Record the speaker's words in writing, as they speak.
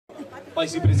poi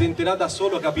si presenterà da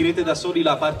solo, capirete da soli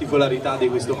la particolarità di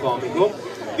questo comico.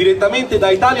 Direttamente da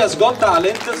Italia's Got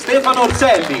Talent, Stefano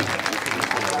Orselli.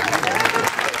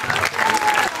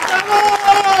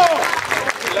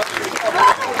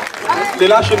 Ti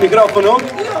lascio il microfono?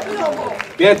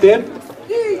 Niente?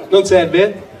 Non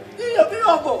serve? Io mi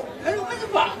rompo, e lo metti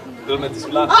qua. Lo metti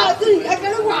sull'altro? Ah sì,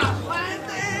 eccolo qua.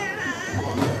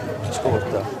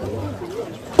 Ascolta.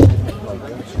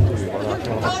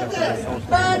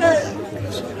 Bene.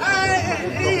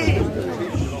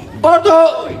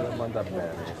 Porto.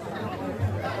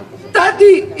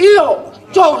 Tanti, io,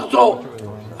 Giorgio,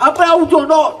 applauso,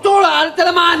 no, solo altre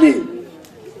le mani.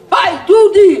 Vai,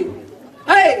 tutti.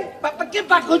 Ma perché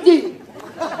fa così?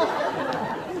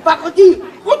 Fa così,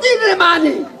 così le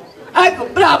mani. Ecco,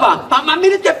 brava, mamma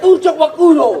mia, c'è puzza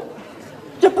qualcuno.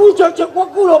 C'è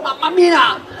qualcuno, mamma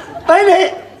mia.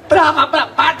 Bene, brava,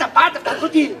 fa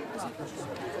così.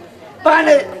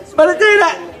 Bene, buonasera.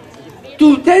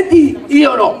 Tu senti,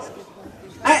 io no.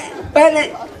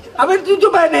 Bene, avete tutto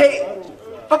bene?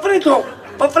 Fa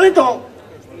freddo?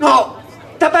 No,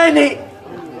 sta bene.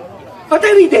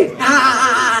 Fate ride.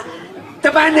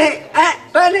 Sta bene,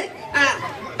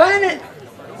 bene.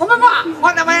 Come va?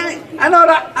 Guarda bene.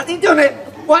 Allora, attenzione,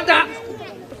 guarda.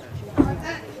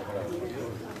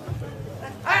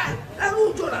 La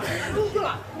ruggiola.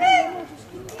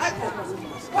 Ecco,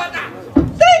 guarda.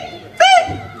 Sì.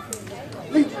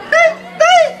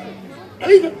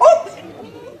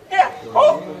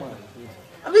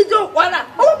 Ha visto? Guarda.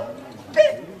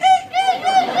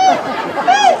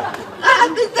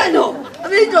 Stefano, ha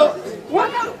visto?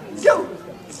 Guarda. Su.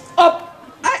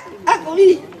 Ecco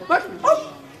lì.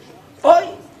 Poi,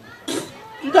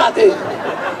 scusate,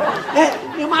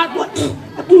 mio marco,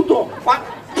 appunto, qua,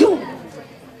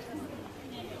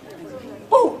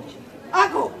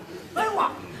 ecco, vieni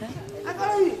qua, ecco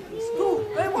lì, tu,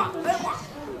 vieni qua,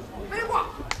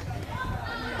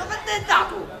 dove sei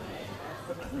andato?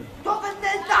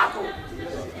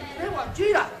 Vieni qua,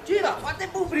 gira, guarda il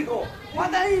pubblico,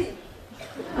 guarda lì,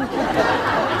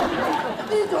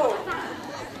 capito?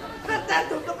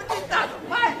 Perfetto, dove sei stato?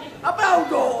 Vai,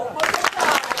 applauso!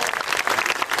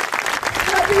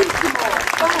 Bravissimo!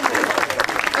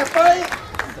 E poi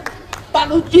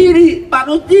panottini,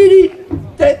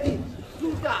 senti,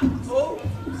 scusa,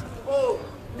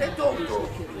 sei tonto,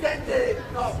 senti,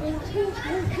 no,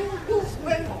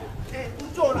 fermo,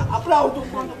 funziona, applauso,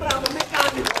 bravo,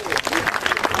 meccanico,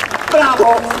 bravo,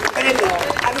 bene,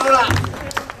 allora,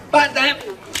 guarda,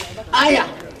 aia,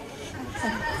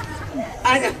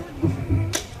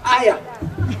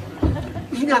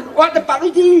 guarda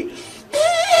panottini,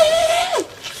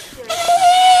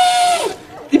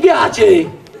 ti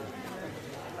piace?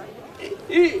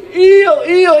 Io,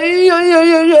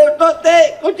 no,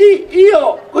 te, così,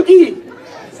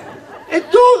 e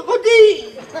tu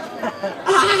così,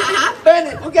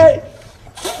 bene, ok,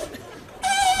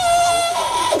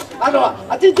 allora,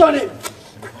 attenzione,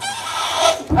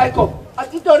 ecco,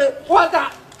 attenzione, guarda,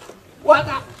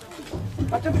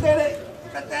 faccio vedere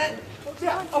per te,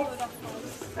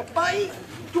 e poi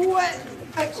 2,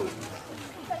 ecco,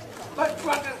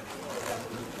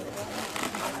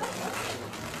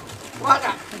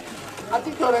 guarda,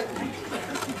 attenzione,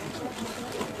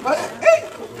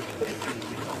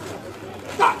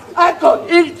 ecco,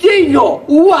 il cigno,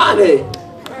 uguale,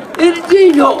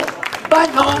 ma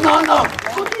no,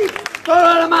 così,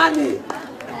 solo le mani,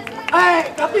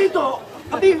 capito,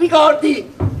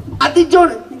 ricordi,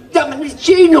 attenzione, chiamano il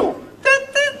cigno,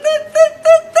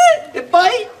 e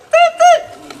poi,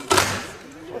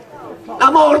 la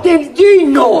morte il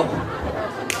cigno.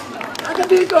 Ha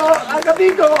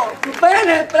capito?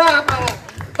 Bene, brava!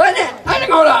 Bene,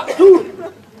 ancora, tu!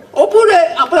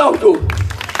 Oppure applauso!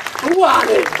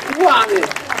 Uguale!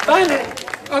 Bene,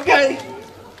 ok?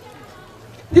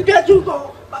 Ti è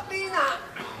piaciuto, bambina?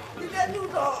 Ti è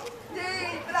piaciuto? Sì,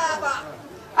 brava!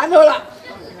 Allora,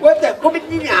 guarda, come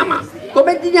ti chiama?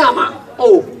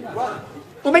 Oh!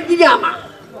 Come ti chiama?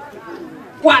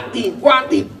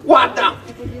 Guarda!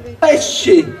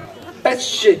 Pesce!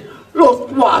 Lo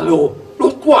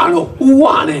squalo,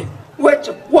 uguale,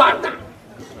 guarda,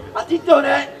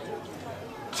 attenzione,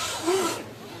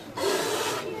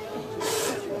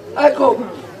 ecco,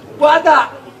 guarda,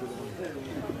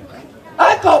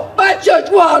 ecco, pesce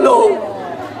squalo,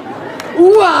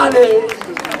 uguale,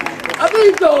 ha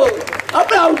visto?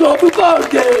 Applauso più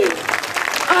forte,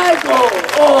 ecco,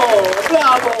 oh,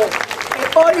 bravo, e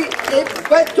poi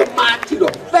questo maschio,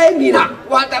 femmina,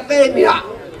 guarda femmina,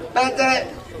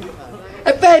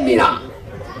 è femmina,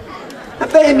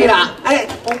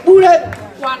 oppure,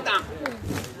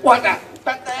 guarda,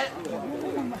 per te,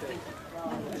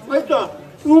 questo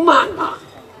non manca,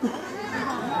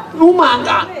 non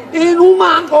manca, e non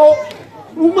manco,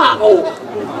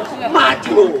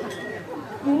 magico,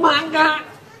 non manca,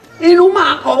 e non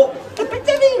manco, il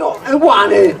pezzolino è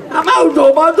uguale, è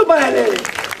molto, molto bene,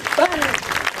 bene,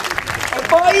 e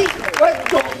poi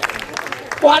questo,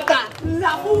 guarda,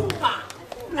 la munga,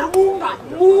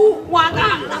 guarda,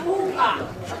 la munga,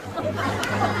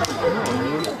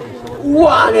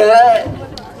 uguale,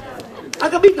 ha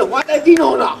capito? Guarda il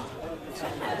ginona,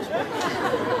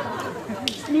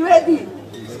 mi vedi?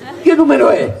 Che numero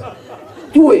è?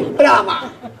 2,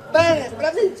 brava, bene,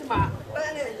 bravissima,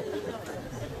 bene,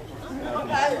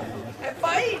 ok, e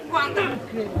poi guarda,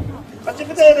 faccio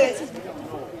vedere,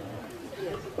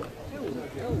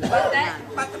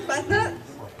 aspetta,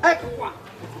 ecco qua,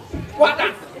 guarda,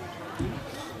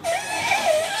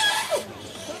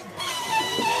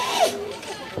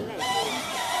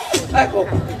 ecco,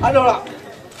 allora,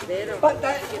 aspetta,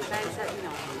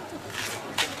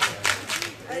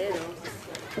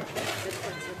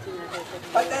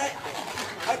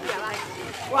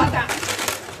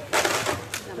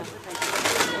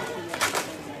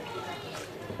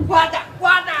 guarda,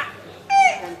 guarda,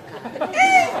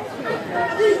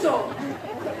 ha visto,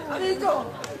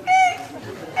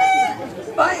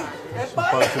 vai, e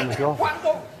poi,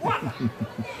 quando, guarda,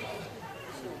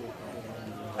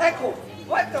 ecco,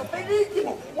 questo,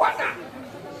 benissimo, guarda,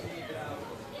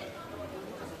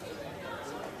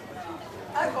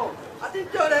 ecco,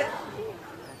 attenzione,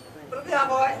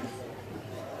 proviamo,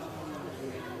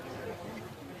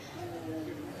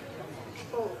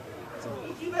 oh,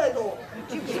 ci vedo,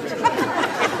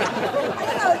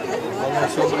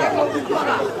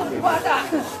 guarda,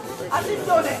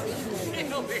 attenzione,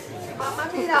 mamma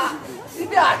mia, ti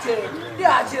piace,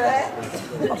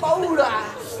 ho paura,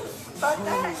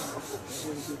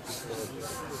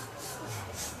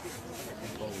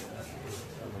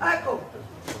 ecco,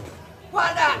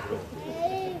 guarda,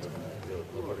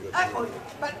 ecco,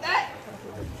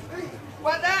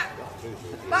 guarda,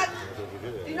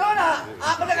 Sinora,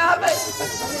 apri le gambe!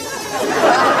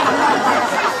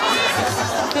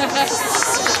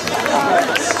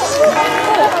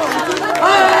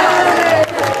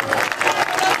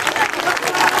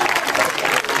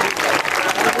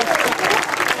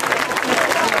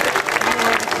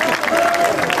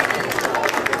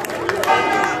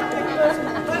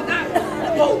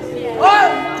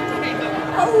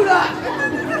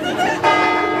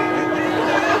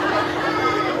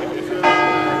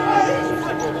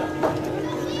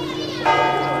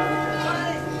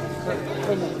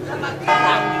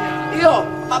 Io,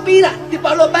 bambina, ti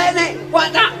parlo bene,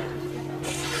 guarda!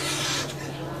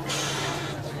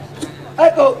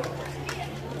 Ecco!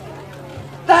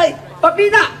 Dai,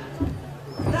 bambina!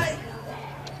 Dai!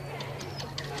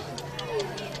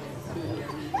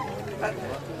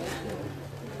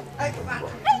 Ecco, guarda!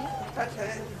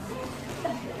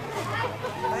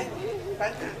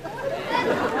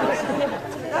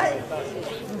 Dai!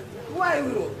 2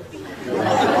 euro!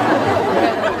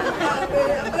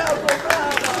 Bravo, bravo!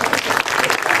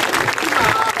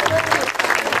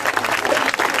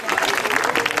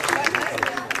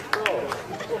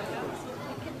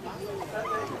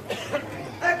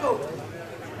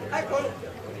 Ecco,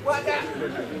 guarda!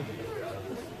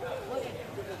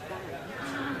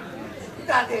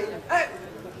 Scusate,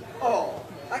 oh,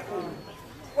 ecco,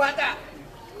 guarda!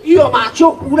 Io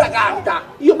mangio una carta,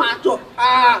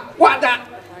 guarda!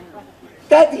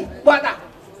 Senti, guarda!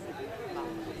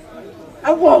 È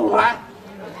uomo,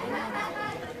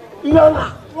 Io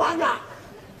guarda!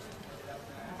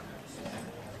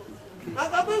 Ha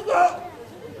capito?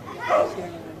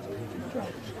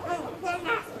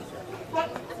 Guarda!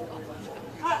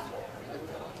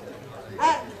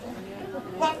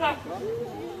 Guarda!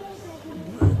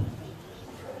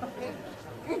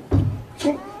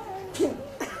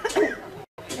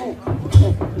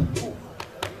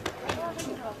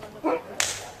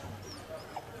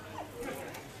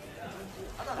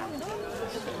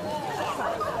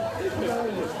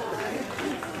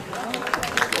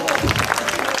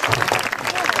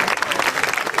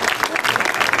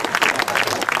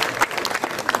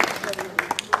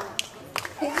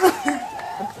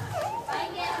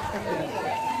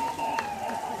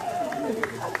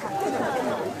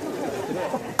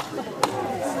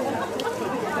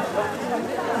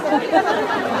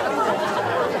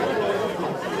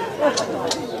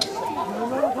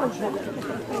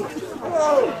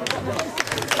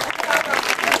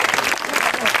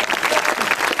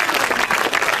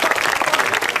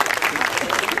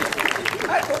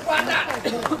 Ecco, guarda!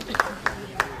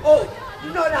 Oh,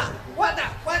 Nonna, guarda!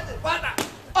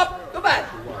 Oh, dov'è?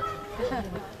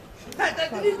 Dai,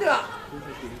 Dita,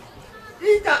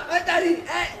 dita, guarda lì,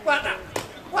 guarda,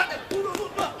 guarda, uno,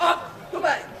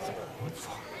 dov'è?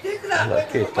 Dita,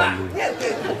 guarda,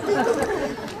 niente,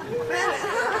 bene,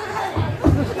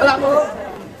 bravo,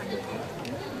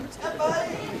 e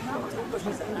poi,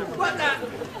 guarda,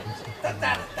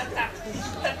 trattare,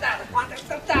 guarda,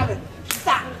 trattare,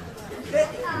 sta,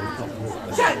 vedi,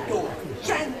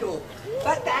 100,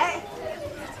 guarda,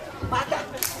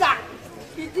 sta,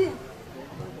 vedi,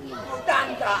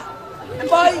 80 e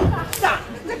poi sta,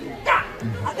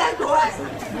 attento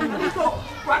dico,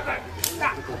 guarda,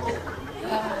 sta,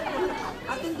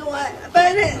 attento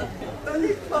bene,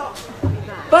 bellissimo,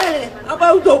 bene,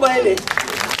 molto bene,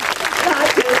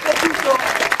 grazie, capito,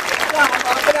 brava,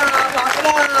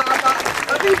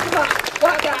 bravissima,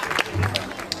 guarda,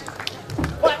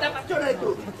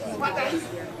 faccionetto, guarda lì,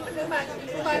 le mani,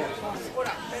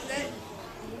 ora, prende,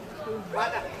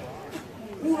 guarda,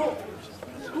 1,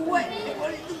 2 e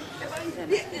poi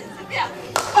via,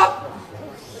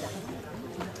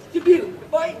 di più,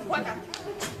 poi guarda,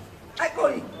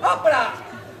 eccoli, opera,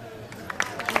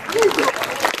 tutto,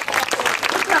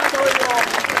 bravo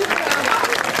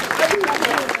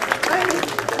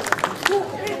tu,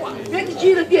 vieni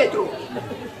gira dietro,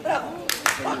 bravo,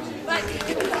 vai,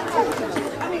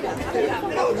 cammina,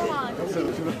 veloce.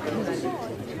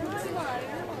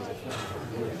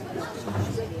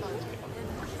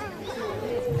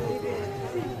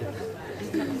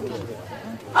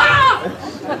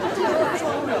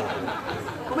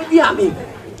 Come ti chiami?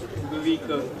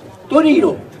 Ludovico.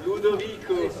 Torino.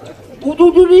 Ludovico.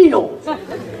 Ududurino,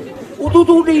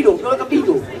 non ho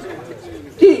capito.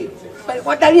 Sì, per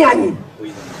quanti anni?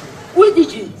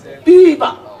 15, più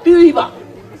IVA.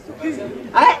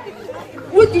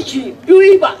 15 più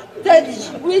IVA,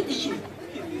 16, 15,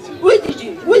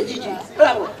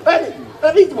 bravo, bene,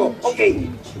 bravissimo, ok,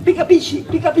 mi capisci?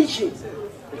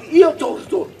 Io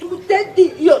torto, tu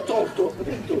senti, io torto,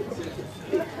 capito?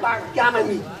 Ma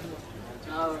chiamami.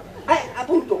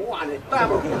 Appunto, uguale,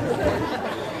 bravo.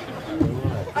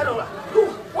 Allora, tu,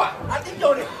 qua,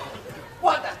 attenzione,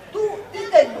 guarda, tu,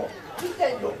 intendo,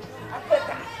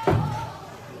 aspetta,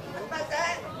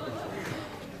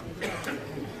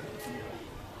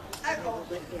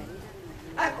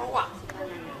 ecco qua,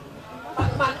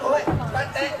 Marco,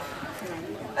 aspetta,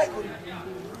 eccoli,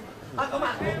 Marco,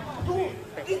 tu,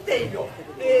 intendo,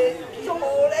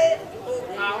 sole, o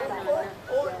campo,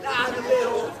 o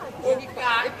albero, o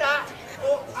carta,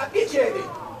 o a piacere,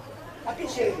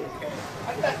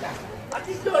 aspetta,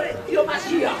 attenzione, io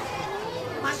magia,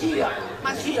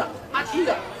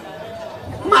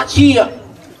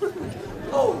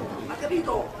 oh, ha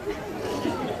capito?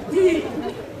 Sì,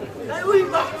 dai lui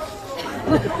va,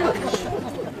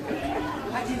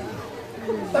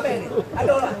 va bene,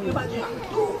 allora io magia,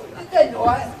 tu, intendo,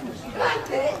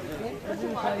 grande,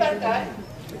 aspetta,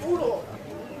 1,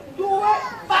 2,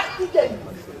 parti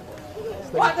dentro,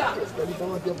 guarda,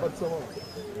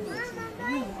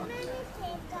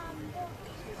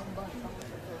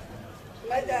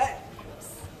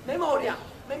 memoria,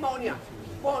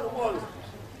 buono,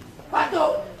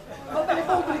 vado, opere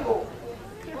pubblico,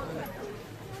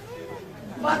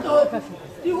 vado,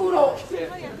 sicuro,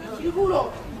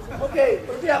 ok,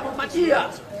 proviamo, magia,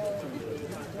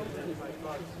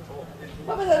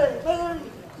 va a vedere,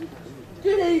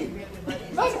 tieni,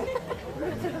 vado,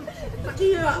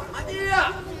 magia,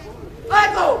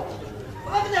 ecco,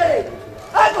 va a vedere,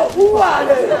 ecco,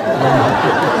 uguale,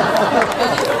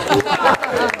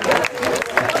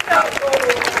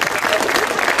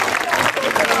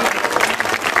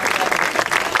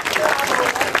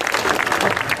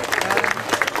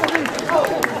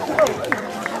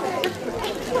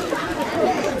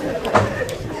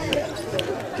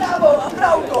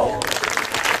 applauso!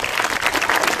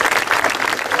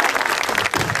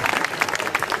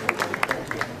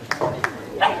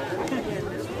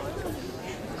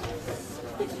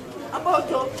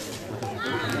 Appoggio!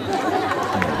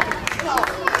 No!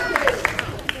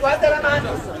 Guarda la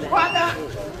mano! Guarda!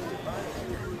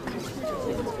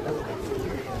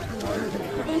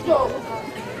 Visto!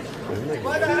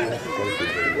 Guarda!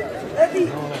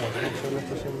 Vedi!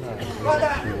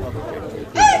 Guarda!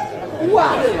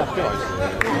 Uguale!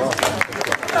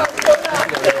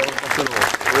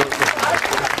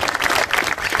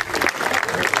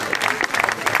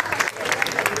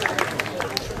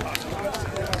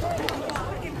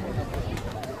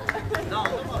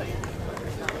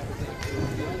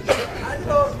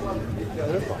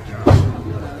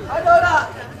 Allora,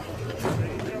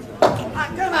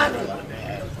 anche mani,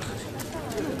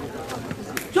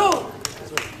 giù,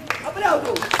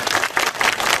 applauso,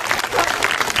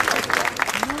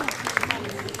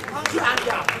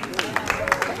 andiamo.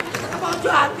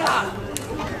 Mangiata!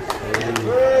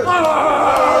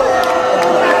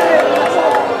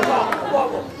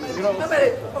 Va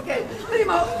bene, ok,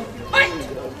 prima